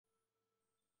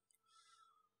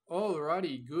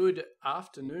Alrighty, good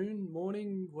afternoon,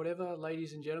 morning, whatever,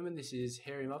 ladies and gentlemen. This is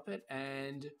Hairymuppet,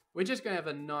 and we're just gonna have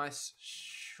a nice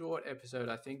short episode,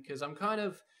 I think, because I'm kind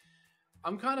of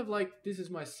like, this is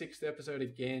my 6th episode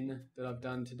again that I've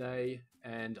done today,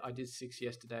 and I did 6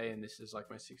 yesterday, and this is like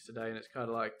my 6th today, and it's kind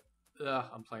of like,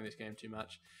 I'm playing this game too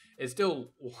much. It's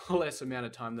still less amount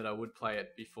of time that I would play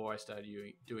it before I started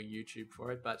doing YouTube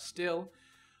for it, but still,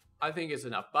 I think it's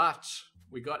enough. But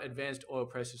we got advanced oil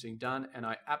processing done, and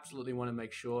I absolutely want to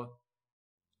make sure,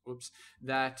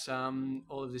 that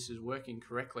all of this is working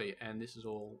correctly, and this is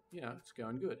all, it's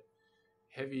going good.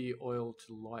 Heavy oil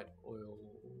to light oil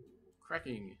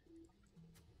cracking.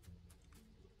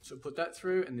 So put that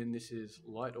through, and then this is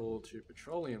light oil to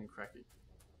petroleum cracking.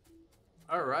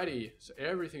 Alrighty, so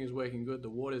everything is working good. The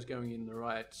water's going in the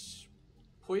right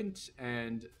point,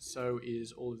 and so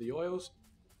is all of the oils.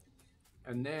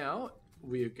 And now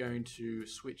we are going to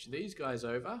switch these guys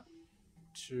over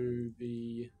to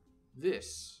be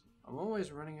this. I'm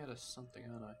always running out of something,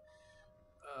 aren't I?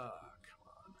 Come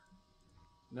on.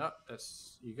 No,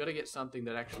 you got to get something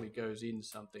that actually goes in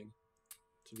something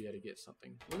to be able to get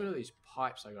something. Look at all these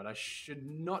pipes I got. I should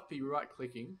not be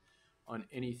right-clicking on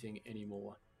anything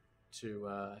anymore to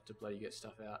bloody get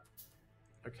stuff out.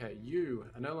 Okay, you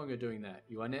are no longer doing that.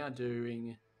 You are now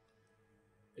doing...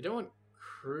 I don't want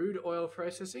crude oil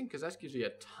processing, because that gives you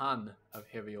a ton of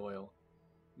heavy oil.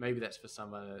 Maybe that's for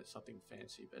something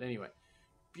fancy, but anyway.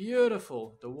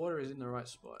 Beautiful. The water is in the right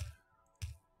spot.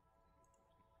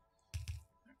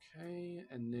 Okay,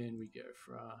 and then we go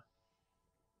for our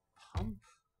pump.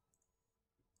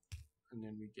 And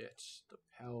then we get the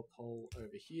power pole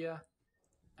over here.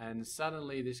 And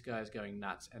suddenly this guy is going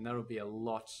nuts, and that'll be a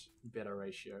lot better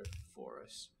ratio for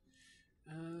us.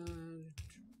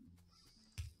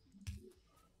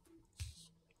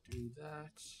 Do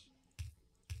that.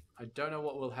 I don't know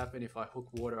what will happen if I hook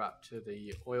water up to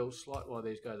the oil slot while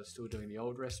these guys are still doing the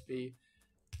old recipe.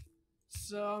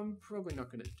 So I'm probably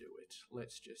not going to do it.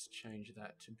 Let's just change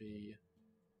that to be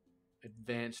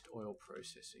advanced oil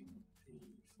processing.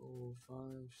 3, 4, 5,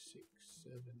 6,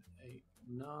 7, 8,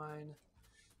 9.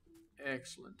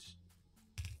 Excellent.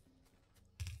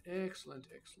 Excellent,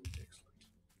 excellent, excellent.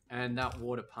 And that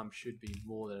water pump should be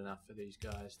more than enough for these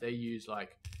guys. They use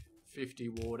like 50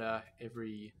 water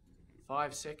every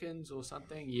 5 seconds or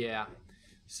something. Yeah.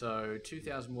 So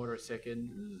 2,000 water a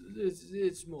second,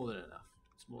 it's more than enough.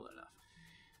 It's more than enough.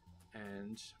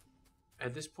 And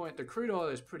at this point, the crude oil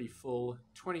is pretty full.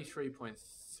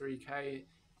 23.3k,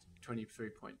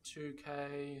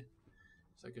 23.2k.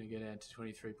 So going to get down to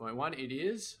 23.1. It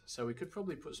is. So we could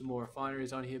probably put some more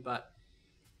refineries on here, but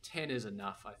 10 is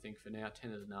enough, I think, for now.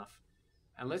 10 is enough.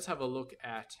 And let's have a look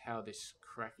at how this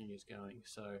cracking is going.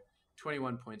 So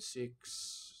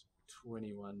 21.6,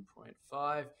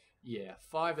 21.5. Yeah,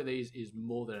 5 of these is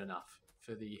more than enough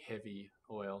for the heavy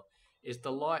oil. It's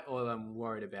the light oil I'm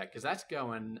worried about, because that's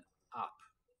going up.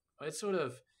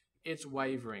 It's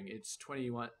wavering. It's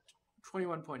 21,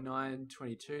 21.9,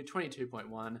 22,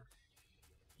 22.1.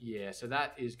 Yeah, so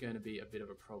that is going to be a bit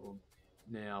of a problem.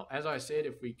 Now, as I said,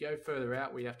 if we go further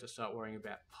out, we have to start worrying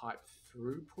about pipe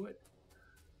throughput.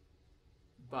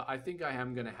 But I think I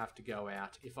am going to have to go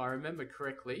out. If I remember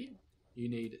correctly, you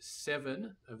need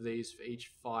 7 of these for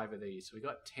each 5 of these. So we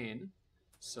got 10.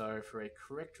 So for a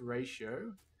correct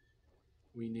ratio,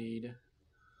 we need...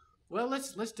 Well,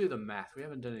 let's do the math. We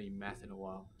haven't done any math in a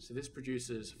while. So this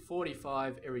produces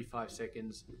 45 every 5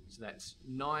 seconds. So that's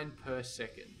 9 per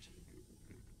second.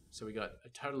 So we got a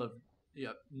total of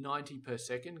 90 per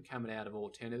second coming out of all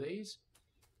 10 of these.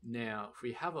 Now, if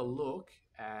we have a look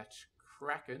at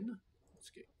Kraken, let's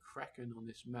get Kraken on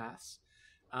this maths.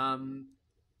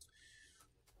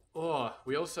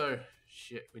 We also,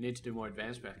 we need to do more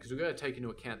advanced math, because we've got to take into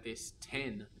account this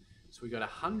 10. So we got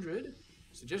 100.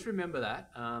 So just remember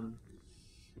that.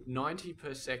 90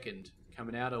 per second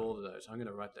coming out of all of those. I'm going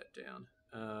to write that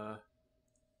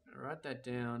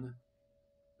down.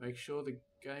 Make sure the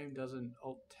game doesn't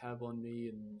alt-tab on me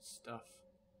and stuff.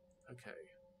 Okay.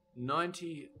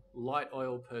 90 light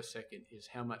oil per second is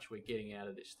how much we're getting out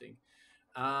of this thing.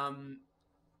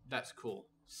 That's cool.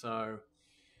 So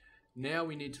now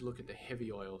we need to look at the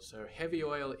heavy oil. So heavy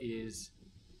oil is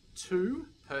 2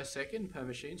 per second per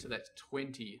machine. So that's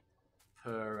 20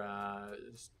 per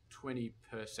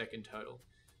second total.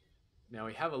 Now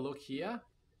we have a look here.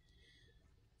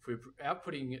 If we're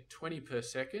outputting 20 per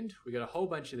second, we got a whole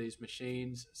bunch of these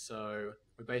machines. So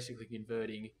we're basically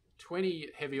converting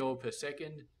 20 heavy oil per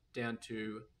second down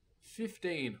to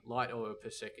 15 light oil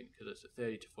per second, because it's a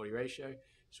 30 to 40 ratio.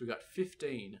 So we got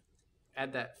 15.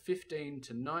 Add that 15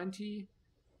 to 90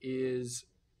 is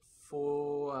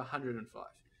 405.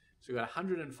 So we've got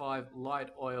 105 light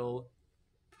oil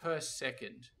per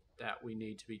second that we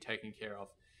need to be taken care of.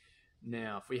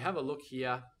 Now, if we have a look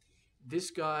here, this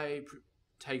guy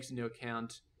takes into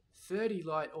account 30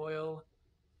 light oil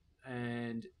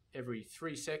and every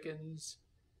 3 seconds.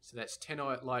 So that's 10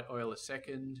 light oil a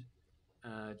second.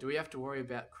 Do we have to worry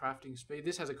about crafting speed?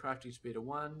 This has a crafting speed of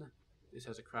 1. This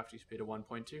has a crafting speed of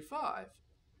 1.25.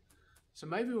 So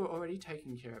maybe we're already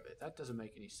taking care of it. That doesn't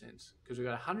make any sense. Because we've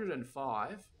got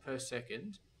 105 per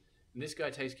second. And this guy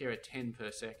takes care of 10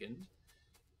 per second.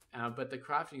 But the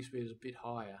crafting speed is a bit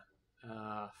higher.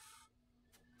 I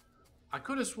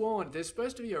could have sworn there's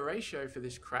supposed to be a ratio for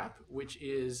this crap, which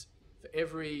is for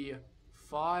every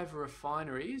 5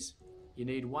 refineries, you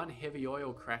need 1 heavy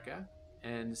oil cracker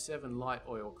and 7 light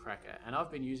oil cracker. And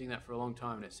I've been using that for a long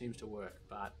time and it seems to work.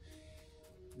 But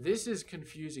this is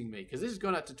confusing me because this has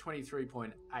gone up to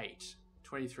 23.8,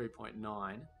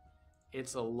 23.9.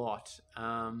 It's a lot.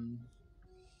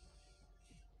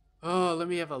 Oh, let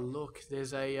me have a look.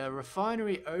 There's a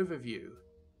refinery overview.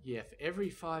 Yeah, for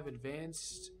every 5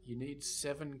 advanced, you need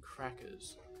 7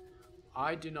 crackers.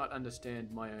 I do not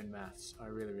understand my own maths. I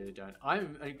really, really don't.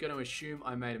 I'm going to assume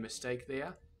I made a mistake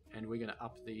there, and we're going to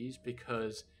up these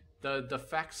because the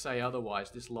facts say otherwise.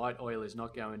 This light oil is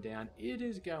not going down. It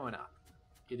is going up.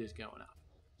 It is going up.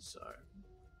 So,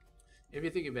 if you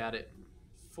think about it,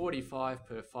 45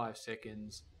 per 5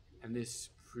 seconds, and this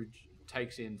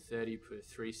takes in 30 per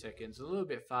 3 seconds. A little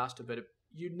bit faster, but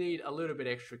you need a little bit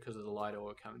extra because of the light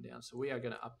oil coming down. So we are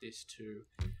going to up this to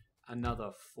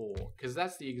another 4, because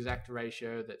that's the exact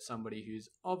ratio that somebody who's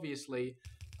obviously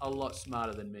a lot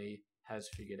smarter than me has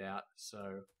figured out.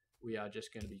 So we are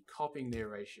just going to be copying their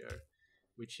ratio,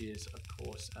 which is, of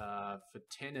course, for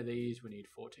 10 of these, we need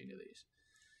 14 of these.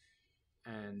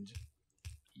 And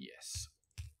yes,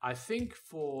 I think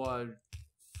for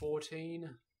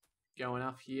 14 going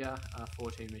up here,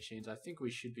 14 machines, I think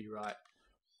we should be right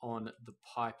on the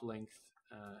pipe length,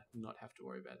 not have to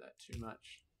worry about that too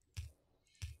much.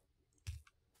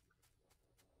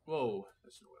 Whoa,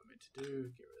 that's not what I meant to do.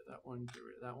 Get rid of that one, get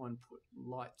rid of that one, put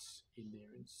lights in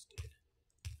there instead.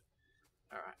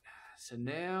 Alright, so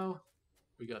now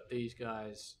we got these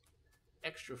guys,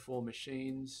 extra 4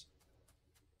 machines,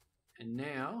 and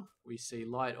now we see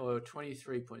light oil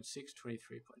 23.6,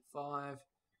 23.5, 23.6,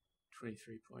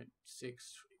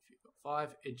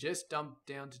 23.5. It just dumped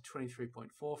down to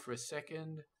 23.4 for a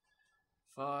second.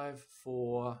 5,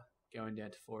 4, going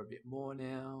down to 4 a bit more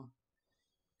now.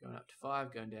 Going up to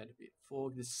 5, going down to bit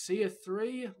 4. The C of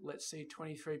 3, let's see,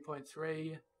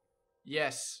 23.3.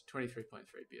 Yes, 23.3,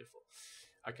 beautiful.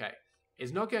 Okay,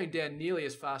 it's not going down nearly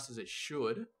as fast as it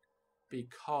should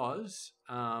because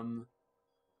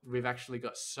we've actually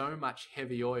got so much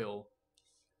heavy oil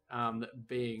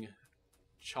being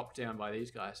chopped down by these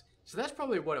guys. So that's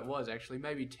probably what it was actually.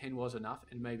 Maybe 10 was enough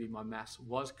and maybe my maths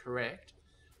was correct.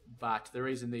 But the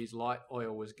reason these light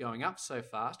oil was going up so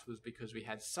fast was because we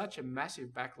had such a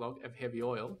massive backlog of heavy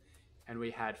oil and we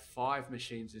had 5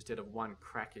 machines instead of 1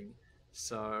 cracking.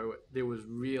 So there was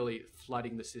really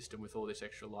flooding the system with all this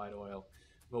extra light oil.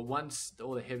 But once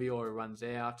all the heavy oil runs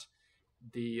out,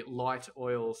 the light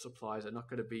oil supplies are not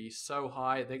going to be so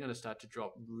high. They're going to start to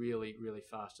drop really, really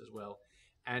fast as well.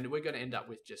 And we're going to end up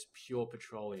with just pure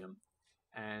petroleum.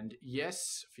 And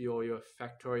yes, for your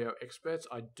Factorio experts,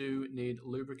 I do need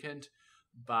lubricant,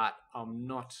 but I'm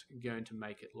not going to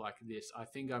make it like this. I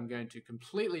think I'm going to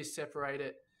completely separate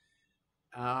it.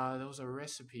 There was a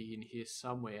recipe in here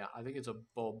somewhere. I think it's a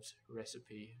Bob's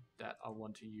recipe that I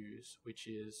want to use, which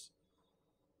is...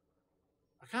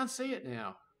 I can't see it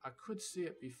now. I could see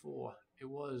it before. It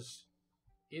was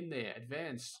in there.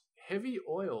 Advanced. Heavy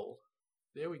oil.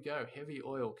 There we go. Heavy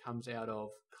oil comes out of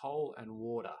coal and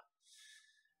water.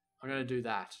 I'm going to do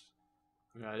that.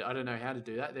 I don't know how to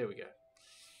do that. There we go.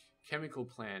 Chemical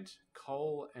plant.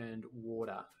 Coal and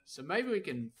water. So maybe we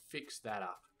can fix that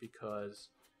up because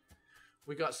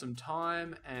we got some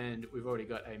time and we've already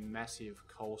got a massive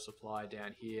coal supply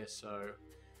down here. So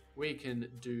we can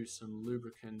do some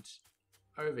lubricant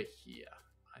over here.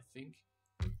 I think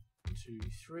 2,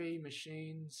 3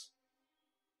 machines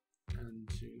and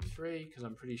 2, 3 because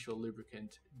I'm pretty sure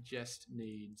lubricant just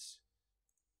needs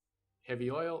heavy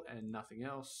oil and nothing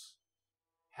else.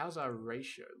 How's our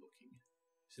ratio looking?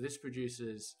 So this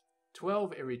produces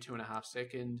 12 every 2.5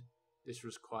 seconds. This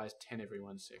requires 10 every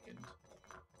 1 second.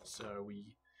 So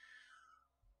we...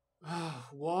 Oh,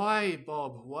 why,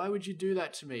 Bob? Why would you do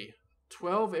that to me?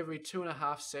 12 every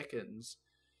 2.5 seconds.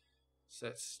 So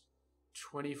that's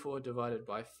 24 divided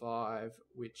by 5,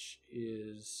 which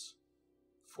is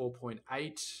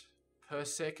 4.8 per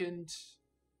second.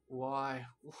 Why?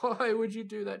 Why would you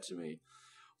do that to me?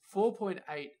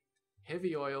 4.8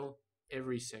 heavy oil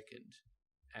every second.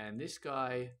 And this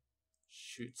guy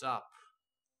shoots up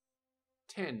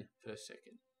 10 per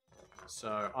second.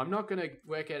 So I'm not going to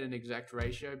work out an exact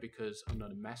ratio because I'm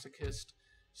not a masochist.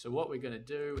 So what we're going to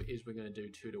do is we're going to do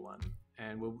 2 to 1.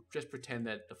 And we'll just pretend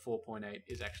that the 4.8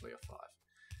 is actually a 5.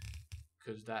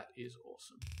 Because that is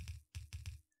awesome.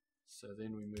 So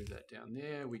then we move that down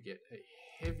there. We get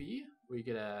a heavy. We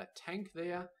get a tank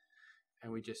there.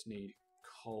 And we just need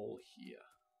coal here.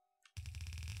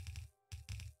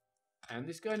 And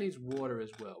this guy needs water as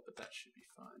well, but that should be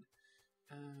fine.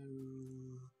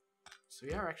 So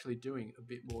we are actually doing a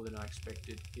bit more than I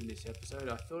expected in this episode.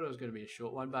 I thought it was going to be a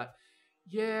short one, but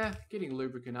yeah, getting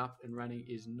lubricant up and running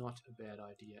is not a bad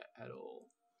idea at all.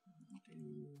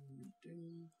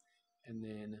 And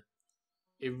then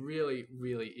it really,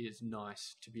 really is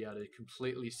nice to be able to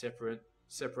completely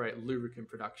separate lubricant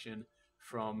production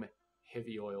from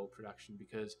heavy oil production,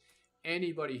 because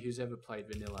anybody who's ever played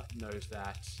vanilla knows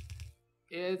that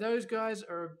those guys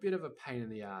are a bit of a pain in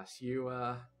the ass. You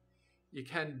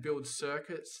can build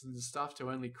circuits and stuff to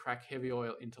only crack heavy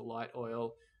oil into light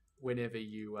oil whenever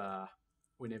you're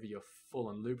full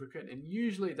on lubricant, and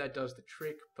usually that does the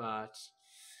trick. But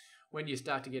when you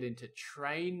start to get into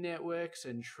train networks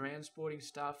and transporting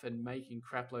stuff and making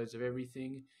crap loads of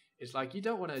everything, it's like you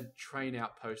don't want a train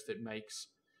outpost that makes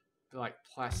like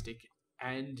plastic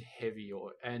and heavy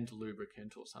oil and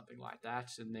lubricant or something like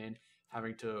that, and then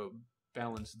having to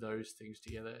balance those things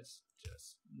together.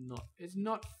 It's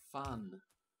not fun.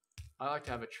 I like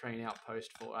to have a train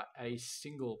outpost for a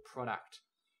single product,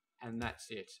 and that's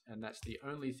it, and that's the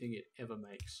only thing it ever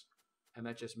makes, and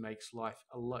that just makes life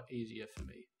a lot easier for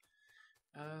me.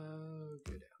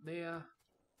 Go down there.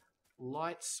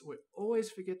 Lights. We always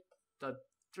forget the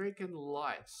freaking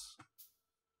lights.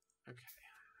 Okay.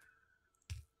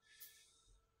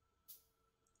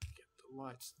 Get the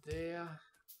lights there.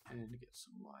 And get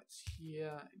some lights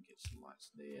here, and get some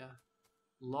lights there.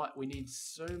 We need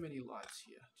so many lights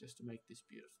here just to make this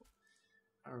beautiful.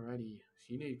 Alrighty,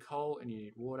 so you need coal and you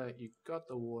need water. You've got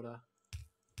the water.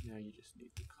 Now you just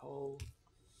need the coal.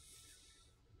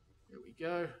 There we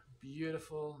go.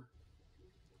 Beautiful.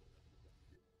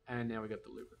 And now we got the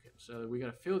lubricant. So we're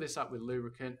going to fill this up with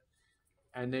lubricant,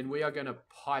 and then we are going to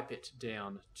pipe it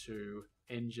down to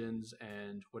engines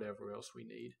and whatever else we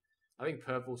need. I think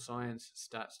Purple Science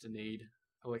starts to need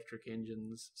electric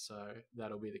engines, so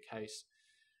that'll be the case.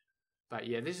 But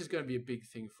yeah, this is going to be a big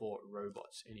thing for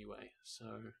robots anyway. So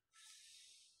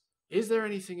is there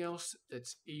anything else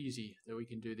that's easy that we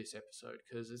can do this episode?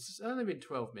 Because it's only been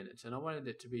 12 minutes and I wanted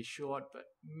it to be short, but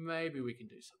maybe we can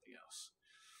do something else.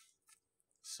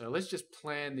 So let's just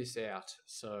plan this out.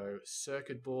 So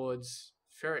circuit boards,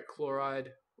 ferric chloride,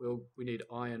 we need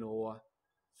iron ore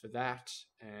for that,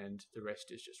 and the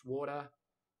rest is just water.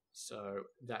 So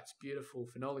that's beautiful.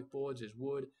 Phenolic boards is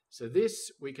wood. So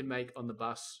this we can make on the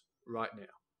bus right now.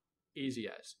 Easy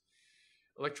as.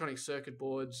 Electronic circuit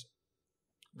boards,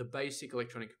 the basic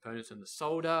electronic components and the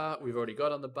solder we've already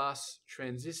got on the bus.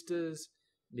 Transistors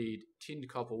need tinned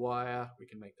copper wire. We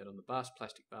can make that on the bus.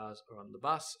 Plastic bars are on the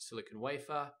bus. Silicon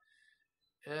wafer.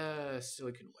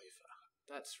 Silicon wafer.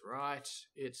 That's right.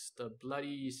 It's the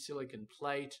bloody silicon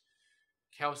plate.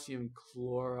 Calcium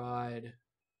chloride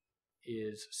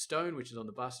is stone, which is on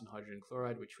the bus, and hydrogen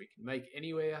chloride, which we can make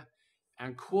anywhere.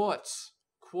 And quartz.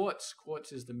 Quartz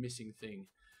is the missing thing.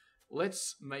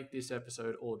 Let's make this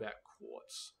episode all about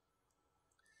quartz.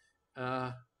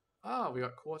 We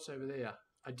got quartz over there.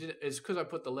 It's because I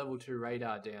put the level 2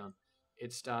 radar down.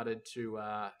 It started to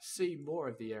see more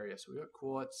of the area. So we got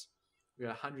quartz. We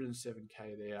got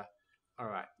 107k there. All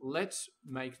right, let's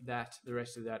make that the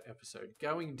rest of that episode.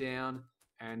 Going down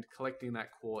and collecting that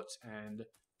quartz and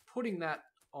putting that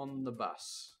on the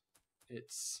bus.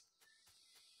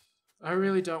 I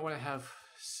really don't want to have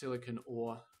silicon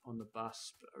ore on the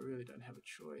bus, but I really don't have a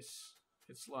choice.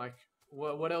 It's like,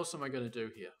 what else am I going to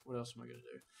do here? What else am I going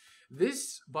to do?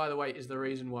 This, by the way, is the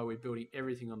reason why we're building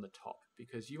everything on the top,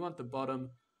 because you want the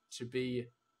bottom to be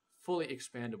fully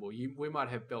expandable. We might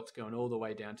have belts going all the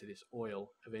way down to this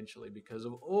oil eventually because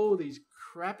of all these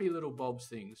crappy little bobs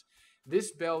things.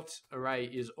 This belt array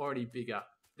is already bigger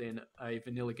than a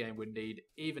vanilla game would need,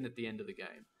 even at the end of the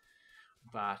game.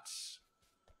 But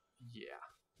yeah,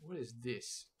 what is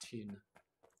this? Tin.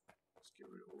 Let's get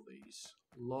rid of all these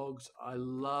logs. I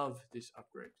love this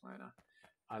upgrade planner.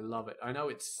 I love it. I know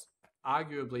it's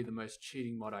arguably the most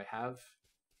cheating mod I have,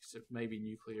 except maybe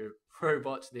nuclear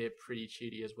robots. They're pretty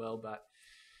cheaty as well, but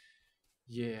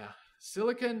yeah.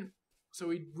 Silicon. So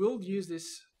we will use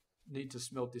this, need to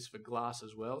smelt this for glass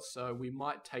as well. So we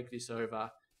might take this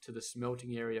over to the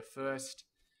smelting area first.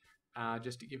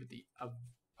 just to give it the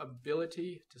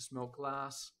ability to smelt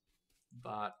glass.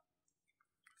 But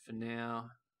for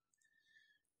now,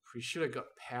 we should have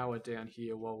got power down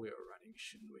here while we were running,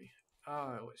 shouldn't we? Oh,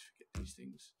 I always forget these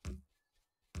things.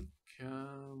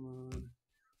 Come on.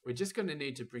 We're just going to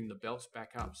need to bring the belts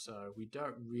back up, so we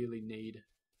don't really need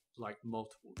like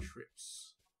multiple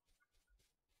trips.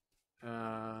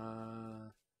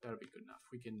 That'll be good enough.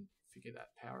 We can figure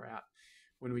that power out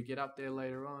when we get up there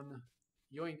later on.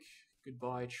 Yoink.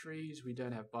 Goodbye trees. We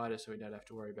don't have biters, so we don't have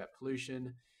to worry about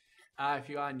pollution. If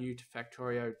you are new to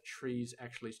Factorio, trees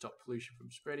actually stop pollution from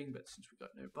spreading, but since we've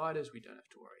got no biters, we don't have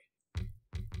to worry.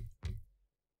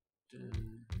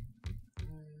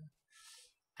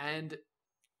 And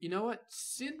you know what?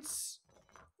 Since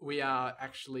we are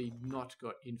actually not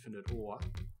got infinite ore,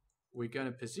 we're going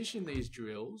to position these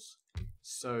drills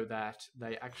so that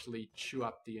they actually chew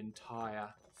up the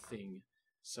entire thing.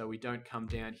 So we don't come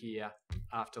down here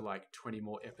after like 20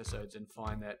 more episodes and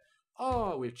find that,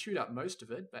 oh, we've chewed up most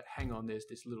of it, but hang on, there's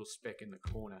this little speck in the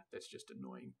corner that's just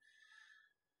annoying.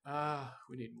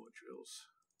 We need more drills.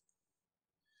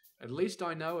 At least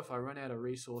I know if I run out of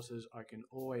resources, I can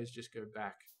always just go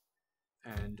back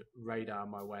and radar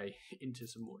my way into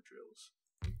some more drills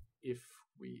if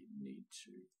we need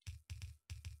to.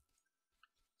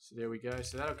 So there we go.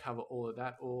 So that'll cover all of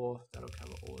that ore. That'll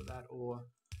cover all of that ore.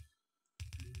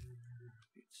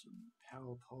 Get some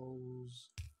power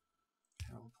poles.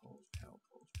 Power poles, power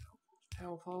poles, power poles,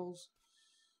 power poles.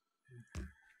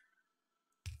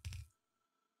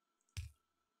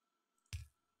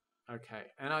 Okay,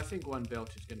 and I think one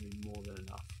belt is going to be more than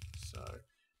enough. So,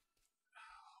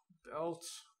 belt,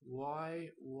 why?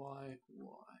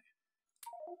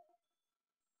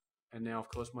 And now, of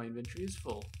course, my inventory is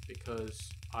full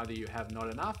because either you have not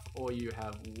enough or you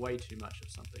have way too much of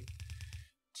something.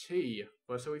 T.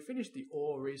 Well, so we finished the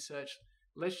ore research.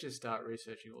 Let's just start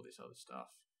researching all this other stuff.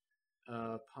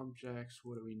 Pump jacks,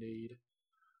 what do we need?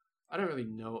 I don't really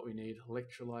know what we need.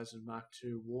 Electrolyzers Mark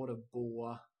II, water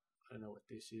bore. I don't know what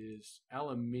this is.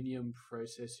 Aluminium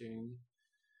processing.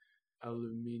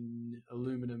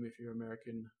 Aluminum if you're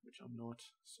American, which I'm not,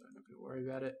 so I'm not going to worry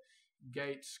about it.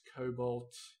 Gates,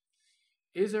 cobalt.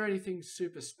 Is there anything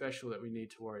super special that we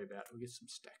need to worry about? We'll get some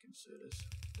stack inserters.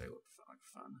 They look like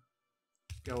fun.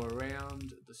 Go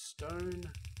around the stone,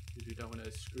 because we don't want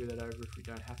to screw that over if we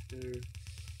don't have to.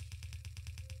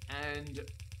 And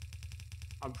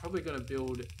I'm probably going to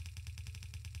build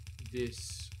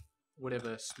this,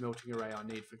 whatever smelting array I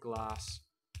need for glass,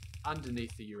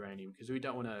 underneath the uranium, because we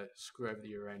don't want to screw over the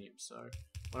uranium. So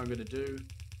what I'm going to do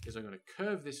is I'm going to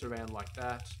curve this around like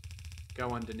that, go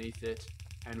underneath it,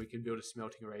 and we can build a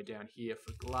smelting array down here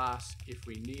for glass if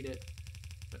we need it.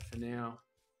 But for now,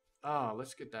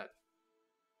 let's get that.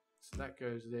 So that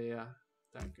goes there,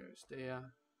 that goes there,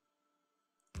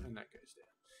 and that goes there.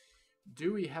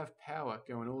 Do we have power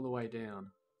going all the way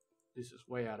down? This is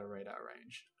way out of radar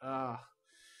range. I'm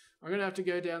going to have to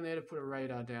go down there to put a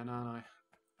radar down, aren't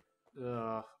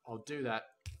I? I'll do that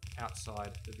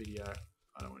outside the video.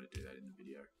 I don't want to do that in the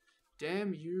video.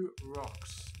 Damn you,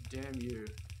 rocks. Damn you.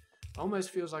 Almost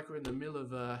feels like we're in the middle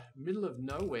of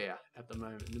nowhere at the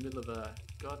moment, in the middle of a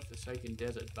godforsaken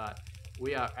desert, but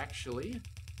we are actually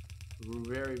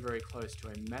very, very close to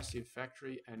a massive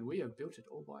factory, and we have built it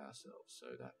all by ourselves, so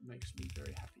that makes me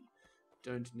very happy.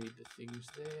 Don't need the things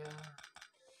there.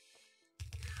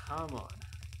 Come on.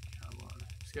 Come on.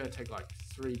 It's going to take like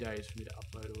 3 days for me to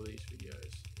upload all these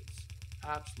videos. It's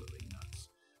absolutely nuts.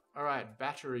 Alright,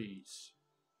 batteries.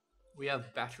 We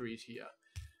have batteries here.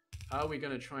 Are we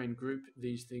going to try and group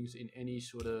these things in any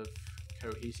sort of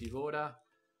cohesive order?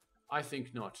 I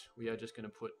think not. We are just going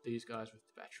to put these guys with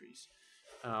the batteries.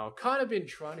 I've kind of been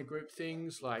trying to group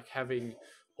things, like having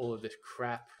all of this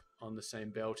crap on the same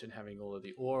belt and having all of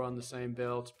the ore on the same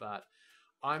belt, but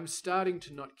I'm starting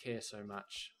to not care so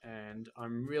much, and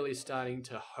I'm really starting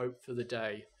to hope for the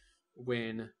day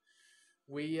when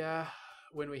we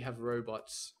have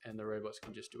robots and the robots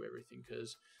can just do everything,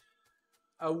 because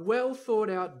a well thought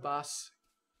out bus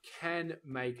can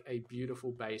make a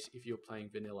beautiful base if you're playing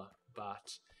vanilla,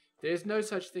 but there's no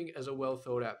such thing as a well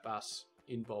thought out bus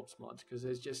in Bob's Mods, because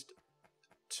there's just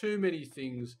too many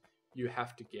things you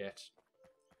have to get,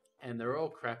 and they're all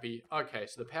crappy. Okay,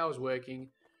 so the power's working.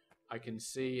 I can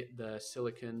see the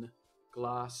silicon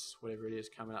glass, whatever it is,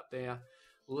 coming up there.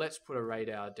 Let's put a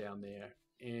radar down there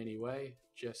anyway,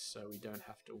 just so we don't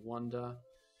have to wonder.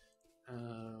 Come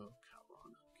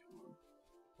on.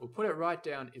 We'll put it right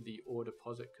down in the ore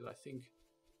deposit, because I think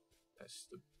that's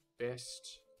the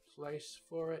best place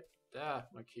for it.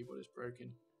 My keyboard is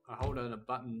broken. I hold on a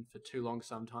button for too long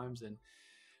sometimes, and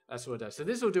That's what it does. So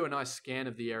this will do a nice scan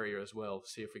of the area as well.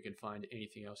 See if we can find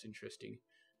anything else interesting.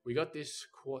 We got this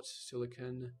quartz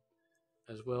silicon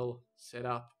as well set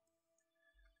up.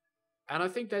 And I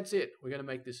think that's it. We're going to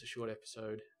make this a short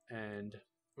episode. And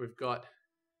we've got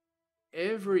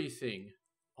everything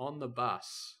on the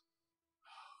bus.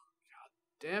 Oh, God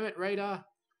damn it, radar.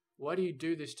 Why do you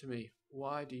do this to me?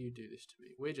 Why do you do this to me?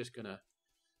 We're just going to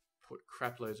put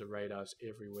crap loads of radars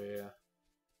everywhere.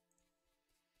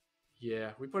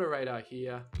 Yeah, we put a radar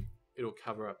here. It'll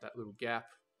cover up that little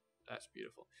gap. That's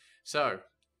beautiful. So,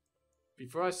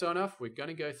 before I sign off, we're going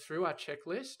to go through our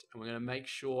checklist and we're going to make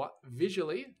sure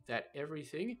visually that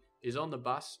everything is on the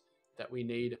bus that we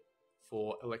need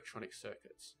for electronic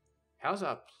circuits. How's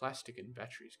our plastic and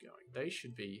batteries going? They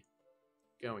should be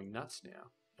going nuts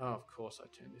now. Oh, of course I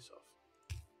turned this off.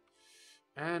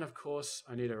 And of course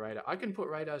I need a radar. I can put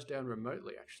radars down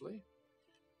remotely actually.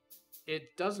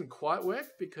 It doesn't quite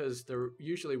work because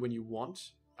usually when you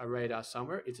want a radar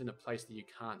somewhere, it's in a place that you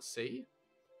can't see.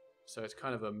 So it's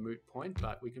kind of a moot point,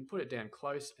 but we can put it down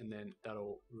close and then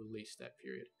that'll release that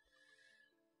period.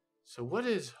 So what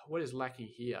is lacking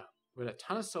here? We've got a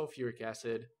ton of sulfuric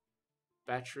acid,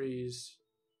 batteries.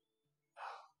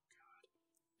 Oh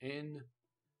God.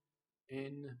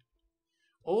 N.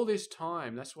 All this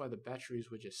time, that's why the batteries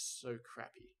were just so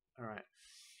crappy. All right.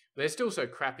 They're still so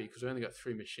crappy because we only got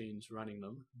 3 machines running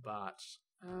them, but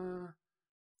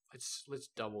let's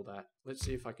double that. Let's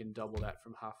see if I can double that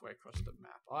from halfway across the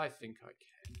map. I think I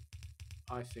can.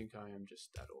 I think I am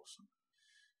just that awesome.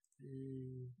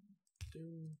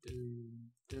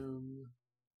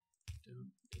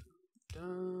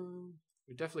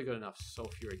 We've definitely got enough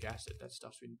sulfuric acid. That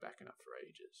stuff's been backing up for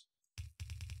ages.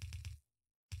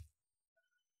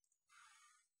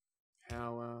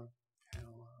 Power.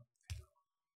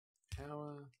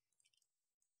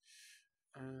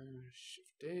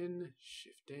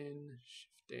 Shift in.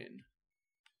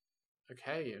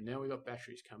 Okay, and now we've got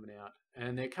batteries coming out.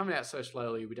 And they're coming out so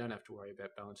slowly, we don't have to worry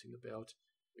about balancing the belt.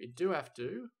 We do have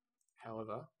to,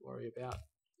 however, worry about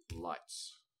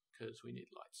lights, because we need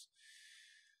lights.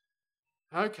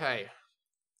 Okay,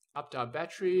 up to our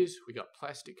batteries. We got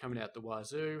plastic coming out the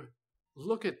wazoo.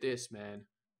 Look at this, man.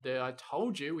 I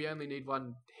told you we only need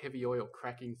one heavy oil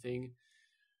cracking thing.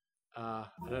 I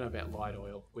don't know about light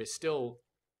oil. We're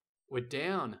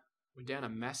down a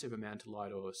massive amount to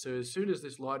light oil. So as soon as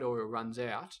this light oil runs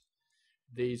out,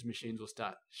 these machines will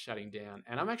start shutting down.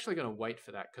 And I'm actually going to wait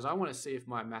for that because I want to see if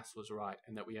my maths was right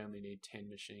and that we only need 10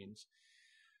 machines.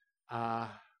 But I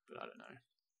don't know.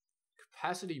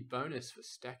 Capacity bonus for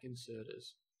stack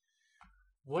inserters.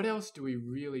 What else do we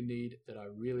really need that I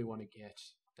really want to get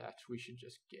that we should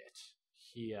just get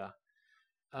here?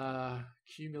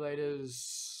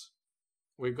 Accumulators.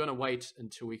 We're going to wait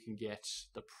until we can get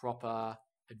the proper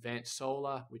advanced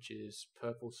solar, which is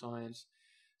purple science.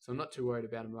 So I'm not too worried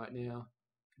about them right now.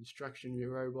 Construction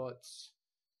robots.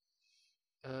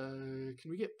 Can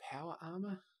we get power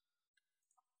armor?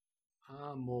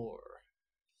 Armor.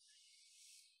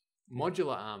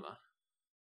 Modular armor.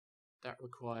 That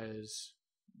requires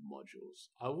modules.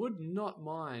 I would not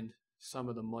mind some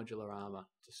of the modular armor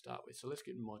to start with. So let's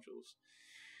get modules.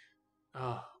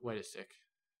 Oh, wait a sec.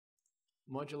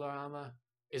 Modular armor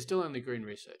is still only green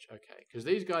research. Okay, because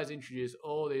these guys introduce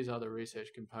all these other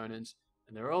research components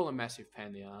and they're all a massive pain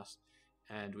in the ass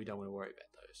and we don't want to worry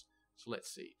about those. So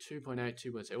let's see, 2.8,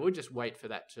 2.7. We'll just wait for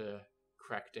that to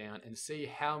crack down and see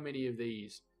how many of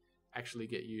these actually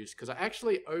get used. Because I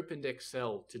actually opened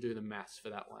Excel to do the maths for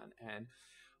that one and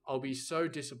I'll be so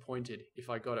disappointed if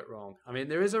I got it wrong. I mean,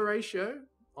 there is a ratio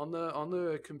on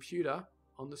the computer,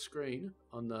 on the screen,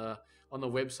 on the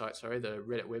website, sorry, the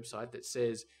Reddit website that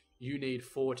says you need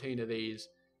 14 of these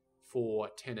for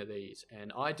 10 of these.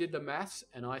 And I did the maths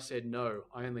and I said, no,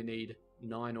 I only need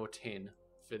 9 or 10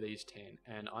 for these 10.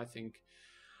 And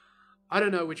I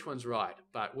don't know which one's right,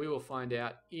 but we will find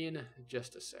out in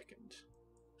just a second.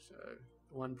 So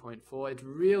 1.4, it's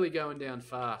really going down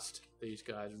fast. These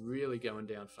guys really going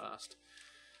down fast.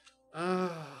 Come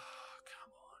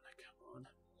on.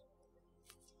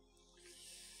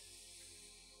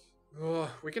 Oh,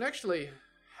 we can actually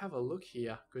have a look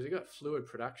here because we got fluid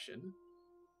production.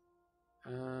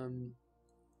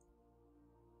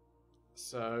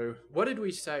 So what did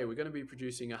we say? We're going to be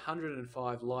producing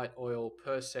 105 light oil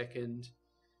per second.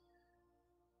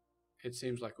 It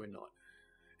seems like we're not.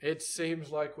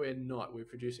 We're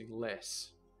producing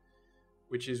less,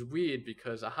 which is weird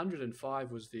because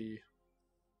 105 was the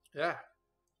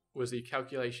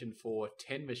calculation for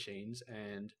 10 machines,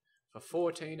 and for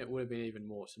 14 it would have been even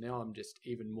more. So now I'm just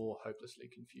even more hopelessly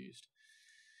confused.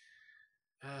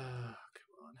 Come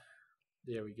on.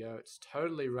 There we go. It's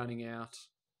totally running out.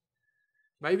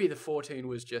 Maybe the 14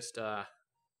 was just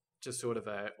sort of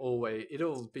a always,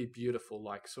 it'll be beautiful,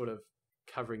 like sort of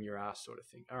covering your ass sort of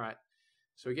thing. All right.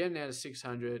 So we're getting out to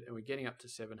 600 and we're getting up to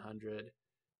 700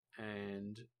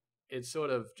 and it's sort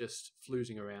of just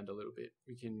floozing around a little bit.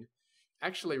 We can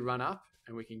actually run up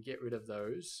and we can get rid of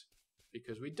those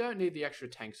because we don't need the extra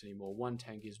tanks anymore. One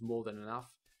tank is more than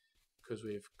enough because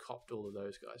we've copped all of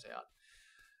those guys out.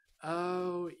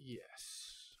 Oh,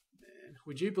 yes. Man,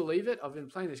 would you believe it? I've been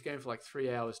playing this game for like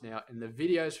 3 hours now and the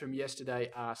videos from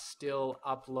yesterday are still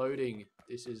uploading.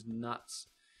 This is nuts.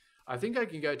 I think I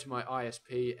can go to my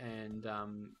ISP and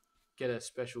get a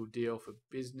special deal for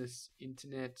business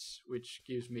internet, which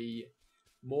gives me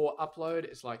more upload.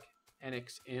 It's like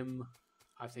NXM.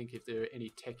 I think if there are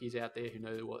any techies out there who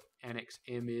know what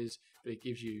NXM is, but it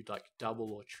gives you like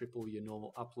double or triple your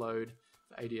normal upload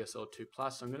for ADSL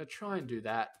 2+. So I'm going to try and do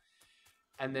that.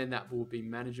 And then that will be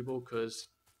manageable because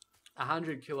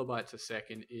 100 kilobytes a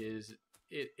second is,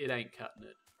 it ain't cutting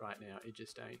it right now. It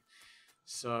just ain't.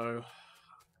 So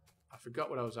I forgot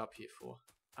what I was up here for.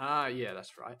 Yeah,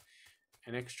 that's right.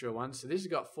 An extra one. So this has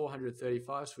got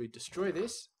 435. So we destroy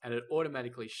this and it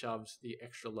automatically shoves the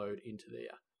extra load into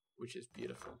there, which is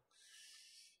beautiful.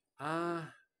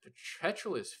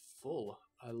 Petrol is full.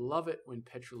 I love it when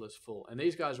petrol is full. And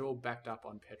these guys are all backed up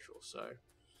on petrol. So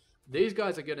these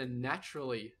guys are going to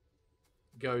naturally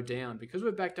go down because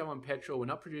we're backed up on petrol. We're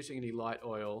not producing any light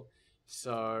oil.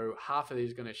 So half of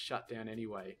these are going to shut down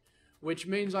anyway, which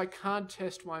means I can't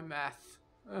test my math.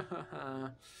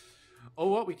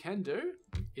 Or what we can do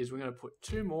is we're going to put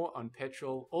 2 more on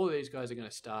petrol. All of these guys are going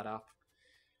to start up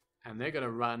and they're going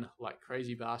to run like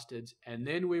crazy bastards. And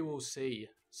then we will see.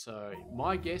 So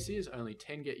my guess is only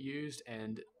 10 get used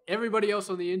and everybody else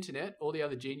on the internet, all the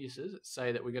other geniuses,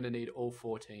 say that we're going to need all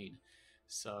 14.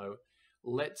 So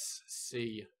let's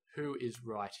see who is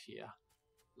right here.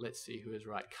 Let's see who is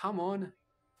right. Come on,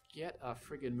 get a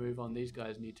friggin' move on. These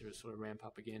guys need to sort of ramp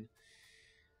up again.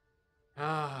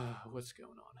 What's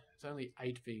going on? It's only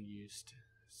 8 being used,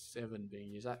 7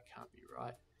 being used. That can't be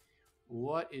right.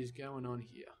 What is going on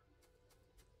here?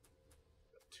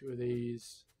 Got 2 of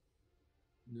these.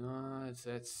 No,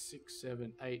 that's 6,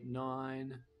 7, 8,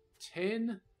 9,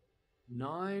 10,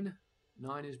 9.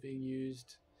 9 is being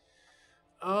used.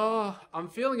 Oh, I'm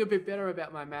feeling a bit better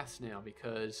about my maths now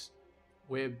because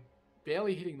we're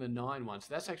barely hitting the 9 one. So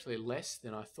that's actually less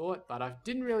than I thought, but I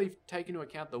didn't really take into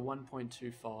account the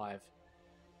 1.25.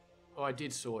 Oh, I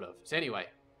did sort of. So anyway,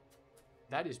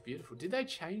 that is beautiful. Did they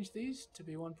change these to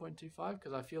be 1.25?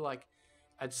 Because I feel like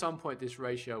at some point this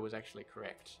ratio was actually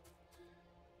correct.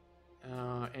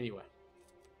 Anyway,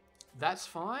 that's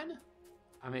fine.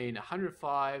 I mean,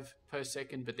 105 per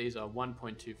second, but these are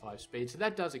 1.25 speed. So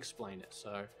that does explain it.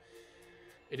 So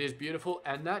it is beautiful.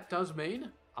 And that does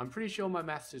mean I'm pretty sure my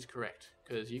maths is correct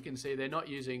because you can see they're not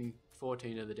using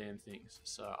 14 of the damn things.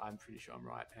 So I'm pretty sure I'm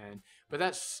right. But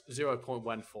that's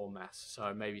 0.14 maths.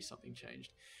 So maybe something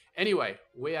changed. Anyway,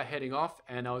 we are heading off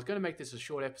and I was going to make this a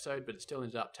short episode, but it still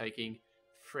ended up taking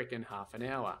frickin' half an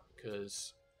hour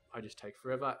because I just take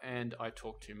forever and I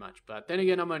talk too much. But then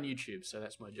again, I'm on YouTube, so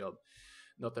that's my job.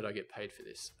 Not that I get paid for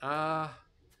this.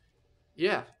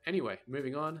 Yeah, anyway,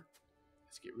 moving on.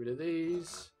 Let's get rid of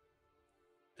these.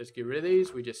 Let's get rid of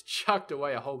these. We just chucked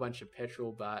away a whole bunch of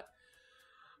petrol, but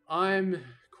I'm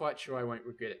quite sure I won't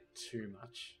regret it too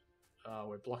much.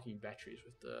 We're blocking batteries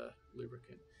with the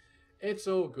lubricant. It's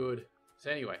all good. So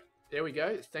anyway, there we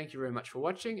go. Thank you very much for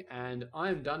watching, and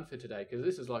I'm done for today because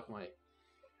this is like my...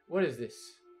 What is this?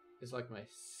 It's like my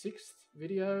 6th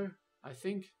video, I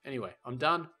think. Anyway, I'm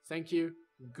done. Thank you.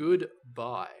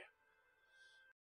 Goodbye.